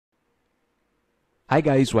Hi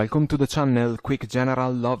guys, welcome to the channel. Quick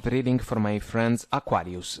general love reading for my friends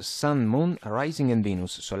Aquarius, Sun, Moon, Rising and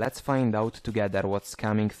Venus. So let's find out together what's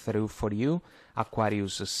coming through for you.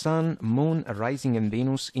 Aquarius, Sun, Moon, Rising and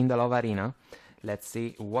Venus in the love arena. Let's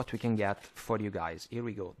see what we can get for you guys. Here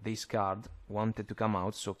we go. This card wanted to come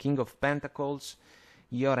out. So King of Pentacles,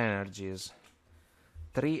 your energies.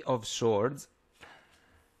 Three of Swords,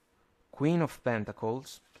 Queen of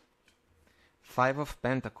Pentacles, Five of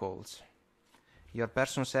Pentacles. Your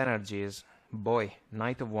person's energies, boy,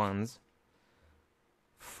 Knight of Wands,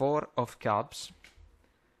 Four of Cups,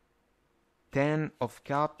 Ten of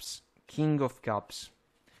Cups, King of Cups.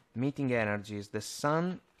 Meeting energies, the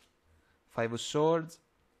Sun, Five of Swords,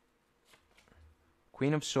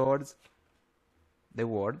 Queen of Swords, the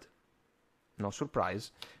World, no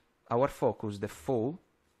surprise. Our focus, the Fool,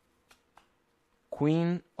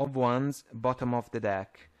 Queen of Wands, bottom of the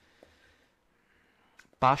deck.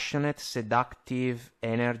 Passionate, seductive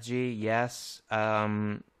energy, yes.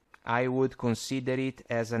 I would consider it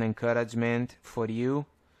as an encouragement for you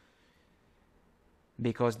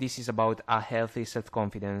because this is about a healthy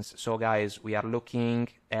self-confidence. So guys, we are looking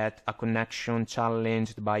at a connection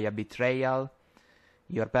challenged by a betrayal.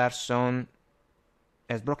 Your person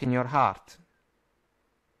has broken your heart.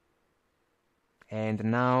 And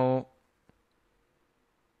now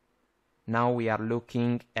we are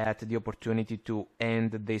looking at the opportunity to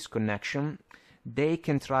end this connection. They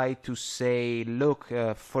can try to say, look,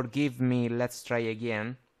 forgive me, let's try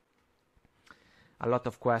again. A lot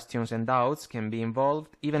of questions and doubts can be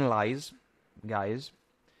involved, even lies, guys.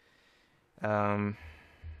 I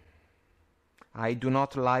do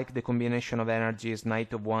not like the combination of energies,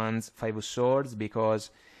 Knight of Wands, Five of Swords,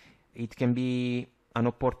 because it can be an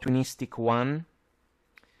opportunistic one.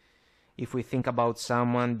 If we think about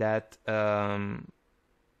someone that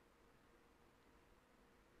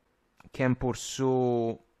can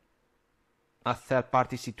pursue a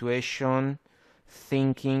third-party situation,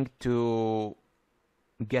 thinking to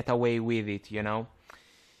get away with it, you know.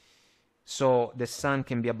 So the Sun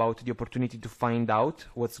can be about the opportunity to find out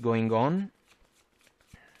what's going on.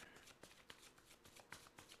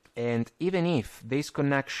 And even if this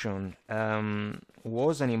connection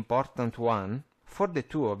was an important one, for the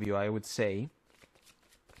two of you, I would say,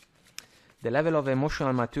 the level of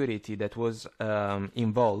emotional maturity that was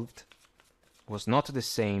involved was not the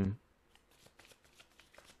same.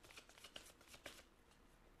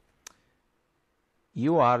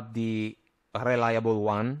 You are the reliable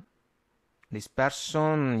one. This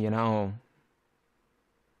person, you know,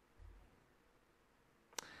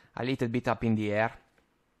 a little bit up in the air.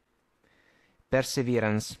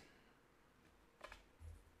 Perseverance.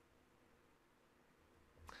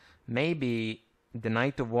 Maybe the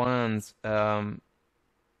Knight of Wands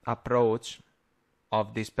approach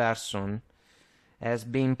of this person has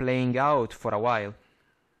been playing out for a while.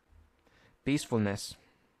 Peacefulness.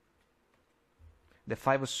 The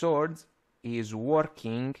Five of Swords is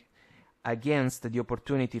working against the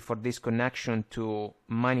opportunity for this connection to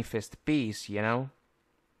manifest peace, you know.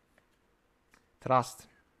 Trust.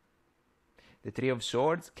 The Three of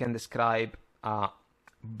Swords can describe a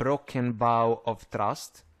broken vow of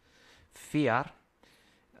trust. Fear,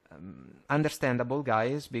 understandable,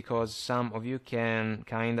 guys, because some of you can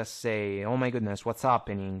kind of say, oh my goodness, what's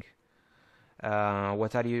happening,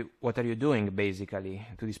 what are you doing basically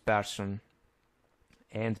to this person.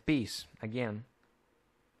 And peace again.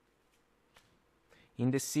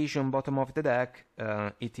 Indecision, bottom of the deck.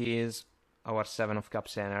 It is our Seven of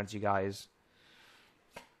Cups energy, guys.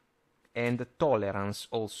 And tolerance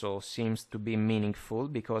also seems to be meaningful,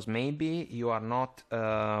 because maybe you are not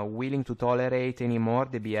willing to tolerate anymore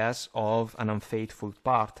the BS of an unfaithful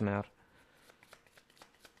partner.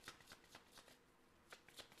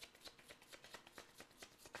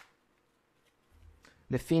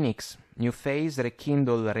 The Phoenix, new phase,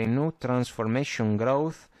 rekindle, renew, transformation,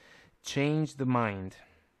 growth, change the mind.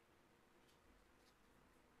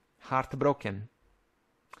 Heartbroken.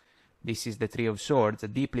 This is the Three of Swords,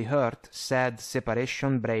 deeply hurt, sad,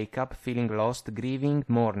 separation, breakup, feeling lost, grieving,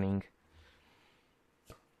 mourning.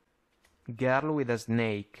 Girl with a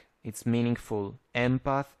snake, it's meaningful,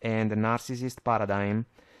 empath and narcissist paradigm,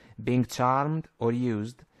 being charmed or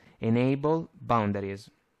used, enable, boundaries.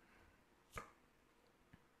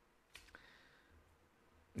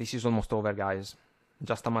 This is almost over, guys.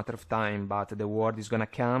 Just a matter of time, but the word is gonna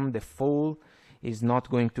come. The Fool is not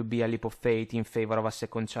going to be a leap of faith in favor of a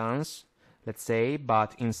second chance, let's say,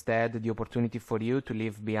 but instead the opportunity for you to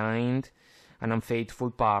leave behind an unfaithful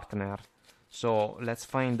partner. So let's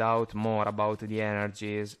find out more about the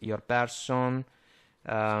energies. Your person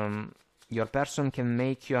Your person can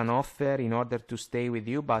make you an offer in order to stay with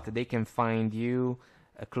you, but they can find you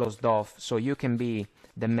closed off. So you can be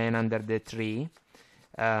the man under the tree.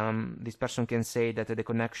 This person can say that the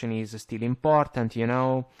connection is still important, you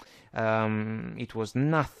know, it was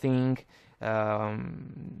nothing,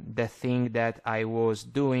 the thing that I was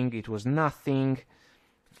doing, it was nothing.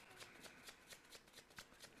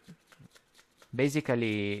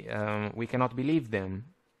 Basically, we cannot believe them.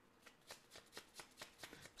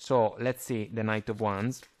 So let's see the Knight of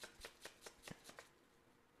Wands.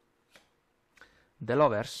 The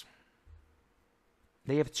Lovers,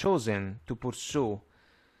 they have chosen to pursue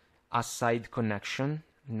a side connection.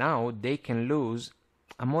 Now they can lose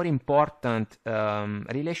a more important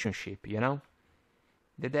relationship, you know.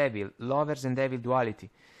 The Devil, Lovers and Devil duality.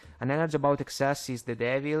 An energy about excess is the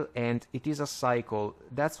Devil, and it is a cycle.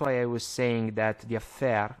 That's why I was saying that the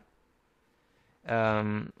affair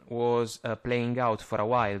was playing out for a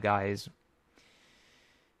while, guys.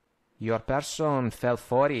 Your person fell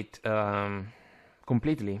for it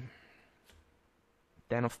completely.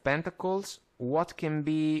 Ten of Pentacles, what can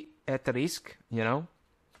be at risk, you know?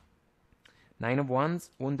 Nine of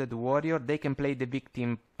Wands, Wounded Warrior, they can play the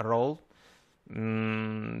victim role.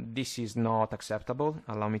 This is not acceptable,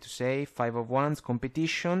 allow me to say. Five of Wands,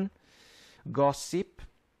 competition, gossip,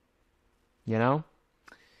 you know?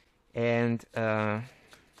 And the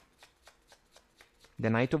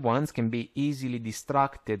Knight of Wands can be easily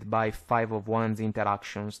distracted by Five of Wands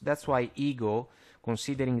interactions. That's why ego,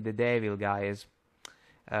 considering the Devil, guys,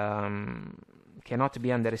 cannot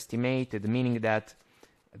be underestimated, meaning that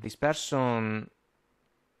this person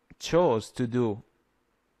chose to do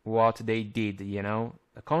what they did, you know,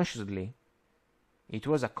 consciously. It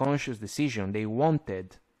was a conscious decision. They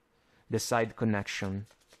wanted the side connection.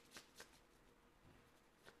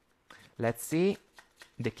 Let's see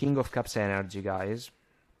the King of Cups energy, guys.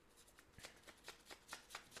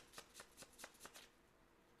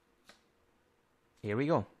 Here we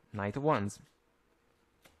go. Knight of Wands.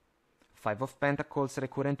 Five of Pentacles,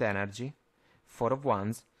 recurrent energy. Four of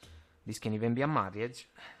Wands. This can even be a marriage,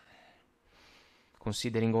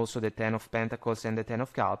 considering also the Ten of Pentacles and the Ten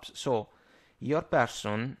of Cups. So your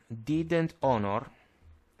person didn't honor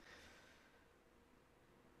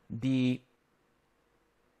the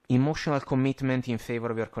emotional commitment in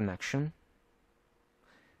favor of your connection.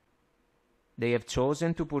 They have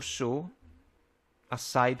chosen to pursue a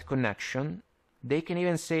side connection. They can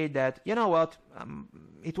even say that, you know what,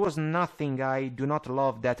 it was nothing, I do not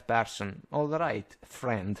love that person. All right,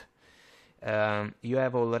 friend. You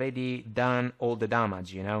have already done all the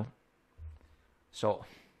damage, you know. So,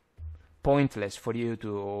 pointless for you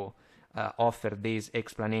to offer this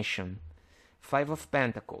explanation. Five of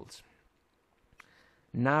Pentacles.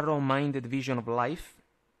 Narrow-minded vision of life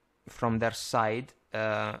from their side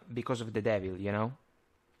because of the Devil, you know,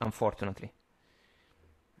 unfortunately.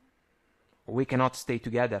 We cannot stay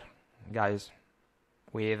together, guys,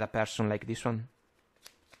 with a person like this one.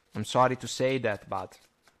 I'm sorry to say that, but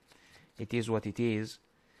it is what it is.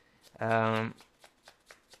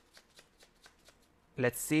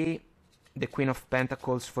 Let's see the Queen of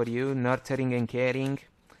Pentacles for you, nurturing and caring.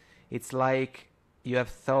 It's like you have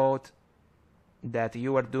thought that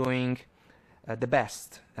you are doing the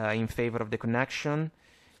best in favor of the connection.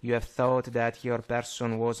 You have thought that your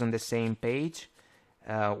person was on the same page,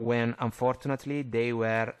 when unfortunately they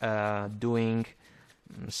were doing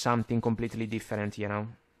something completely different, you know.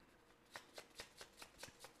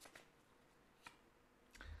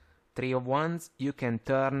 Three of Wands, you can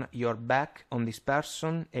turn your back on this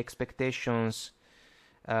person. Expectations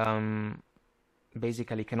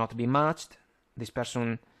basically cannot be matched. This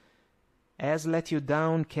person has let you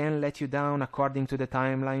down, can let you down according to the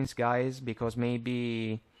timelines, guys, because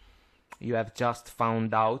maybe you have just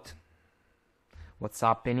found out what's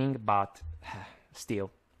happening, but still.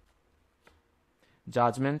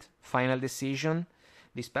 Judgment, final decision.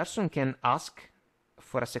 This person can ask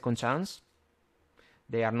for a second chance.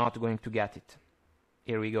 They are not going to get it.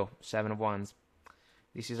 Here we go, Seven of Wands.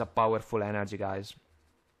 This is a powerful energy, guys.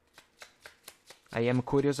 I am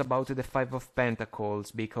curious about the Five of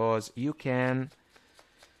Pentacles, because you can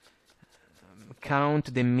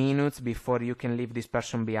count the minutes before you can leave this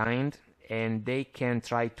person behind, and they can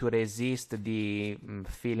try to resist the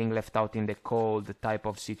feeling left out in the cold type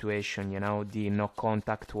of situation, you know, the no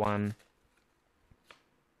contact one.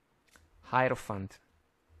 Hierophant.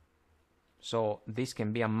 So this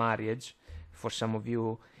can be a marriage for some of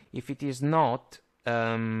you. If it is not,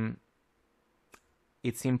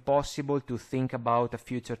 it's impossible to think about a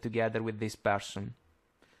future together with this person.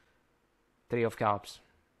 Three of Cups.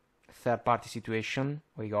 Third party situation.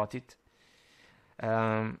 We got it.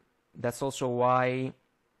 That's also why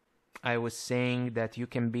I was saying that you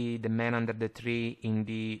can be the man under the tree in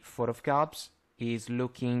the Four of Cups. Is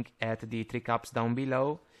looking at the Three Cups down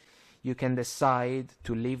below. You can decide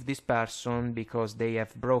to leave this person because they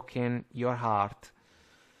have broken your heart,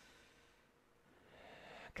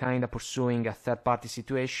 kind of pursuing a third-party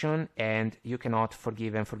situation, and you cannot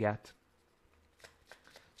forgive and forget.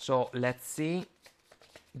 So let's see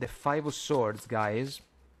the Five of Swords, guys.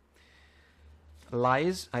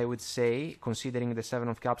 Lies, I would say, considering the Seven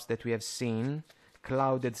of Cups that we have seen.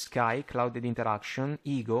 Clouded sky, clouded interaction,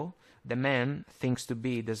 ego. The man thinks to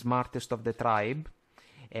be the smartest of the tribe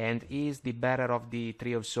and is the bearer of the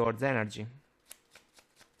Three of Swords energy.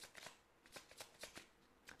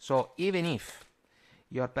 So even if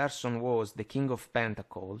your person was the King of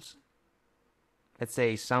Pentacles, let's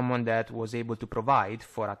say someone that was able to provide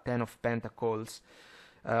for a Ten of Pentacles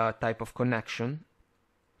type of connection,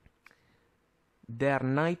 their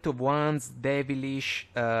Knight of Wands devilish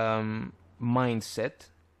mindset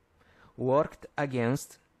worked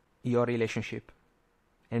against your relationship,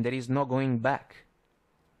 and there is no going back.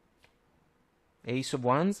 Ace of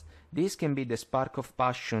Wands, this can be the spark of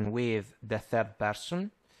passion with the third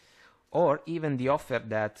person, or even the offer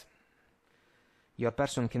that your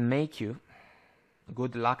person can make you.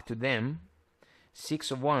 Good luck to them.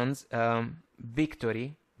 Six of Wands,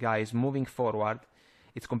 victory, guys, moving forward.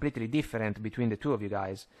 It's completely different between the two of you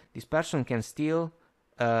guys. This person can still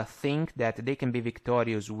think that they can be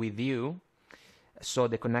victorious with you, so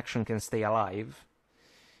the connection can stay alive.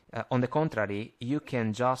 On the contrary, you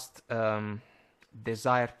can just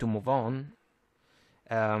desire to move on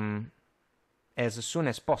as soon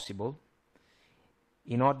as possible.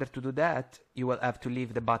 In order to do that, you will have to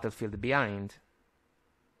leave the battlefield behind.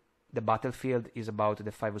 The battlefield is about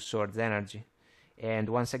the Five of Swords energy, and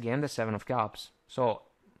once again the Seven of Cups. So,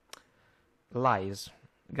 lies,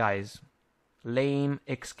 guys, lame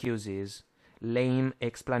excuses, lame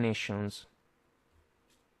explanations.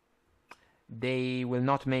 They will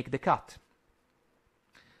not make the cut.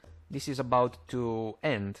 This is about to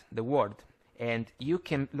end the word, and you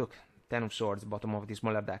can look, Ten of Swords, bottom of the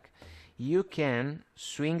smaller deck. You can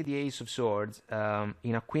swing the Ace of Swords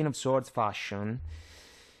in a Queen of Swords fashion,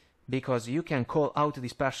 because you can call out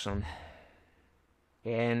this person,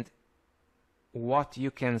 and what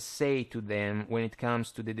you can say to them when it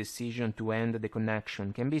comes to the decision to end the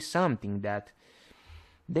connection can be something that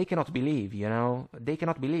they cannot believe, you know? They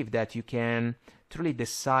cannot believe that you can truly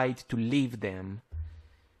decide to leave them.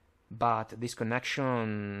 But this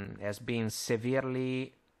connection has been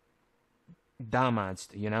severely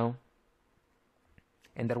damaged, you know?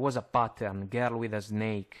 And there was a pattern, girl with a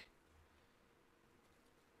snake.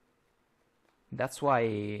 That's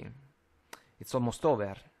why it's almost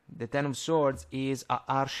over. The Ten of Swords is a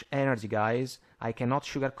harsh energy, guys. I cannot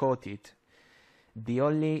sugarcoat it. The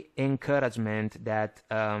only encouragement that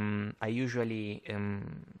I usually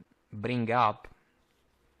bring up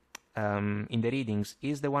in the readings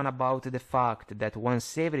is the one about the fact that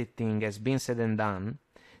once everything has been said and done,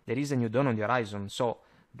 there is a new dawn on the horizon. So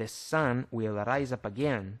the sun will rise up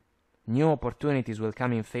again. New opportunities will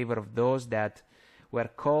come in favor of those that were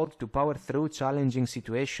called to power through challenging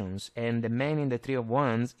situations, and the man in the Three of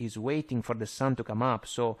Wands is waiting for the sun to come up.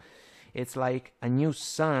 So it's like a new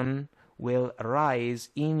sun will rise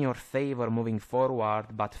in your favor moving forward,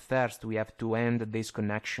 but first we have to end this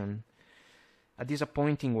connection. A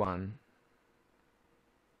disappointing one,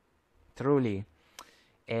 truly.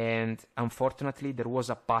 And unfortunately there was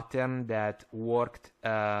a pattern that worked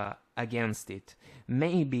against it.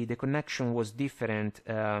 Maybe the connection was different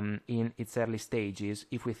in its early stages.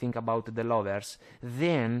 If we think about the Lovers,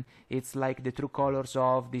 then it's like the true colors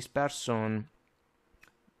of this person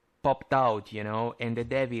popped out, you know, and the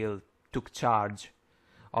devil took charge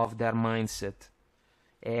of their mindset,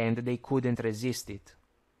 and they couldn't resist it.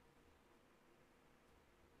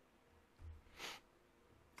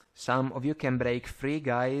 Some of you can break free,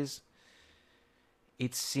 guys.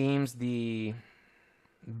 It seems the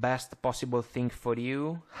best possible thing for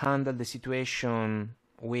you. Handle the situation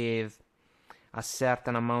with a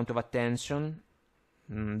certain amount of attention.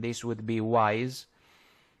 This would be wise.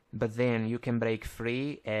 But then you can break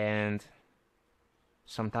free, and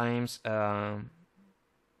sometimes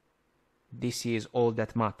this is all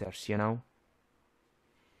that matters, you know?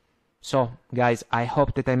 So, guys, I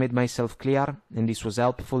hope that I made myself clear and this was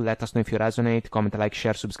helpful. Let us know if you resonate. Comment, like,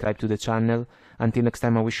 share, subscribe to the channel. Until next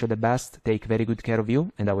time, I wish you the best. Take very good care of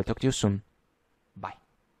you, and I will talk to you soon.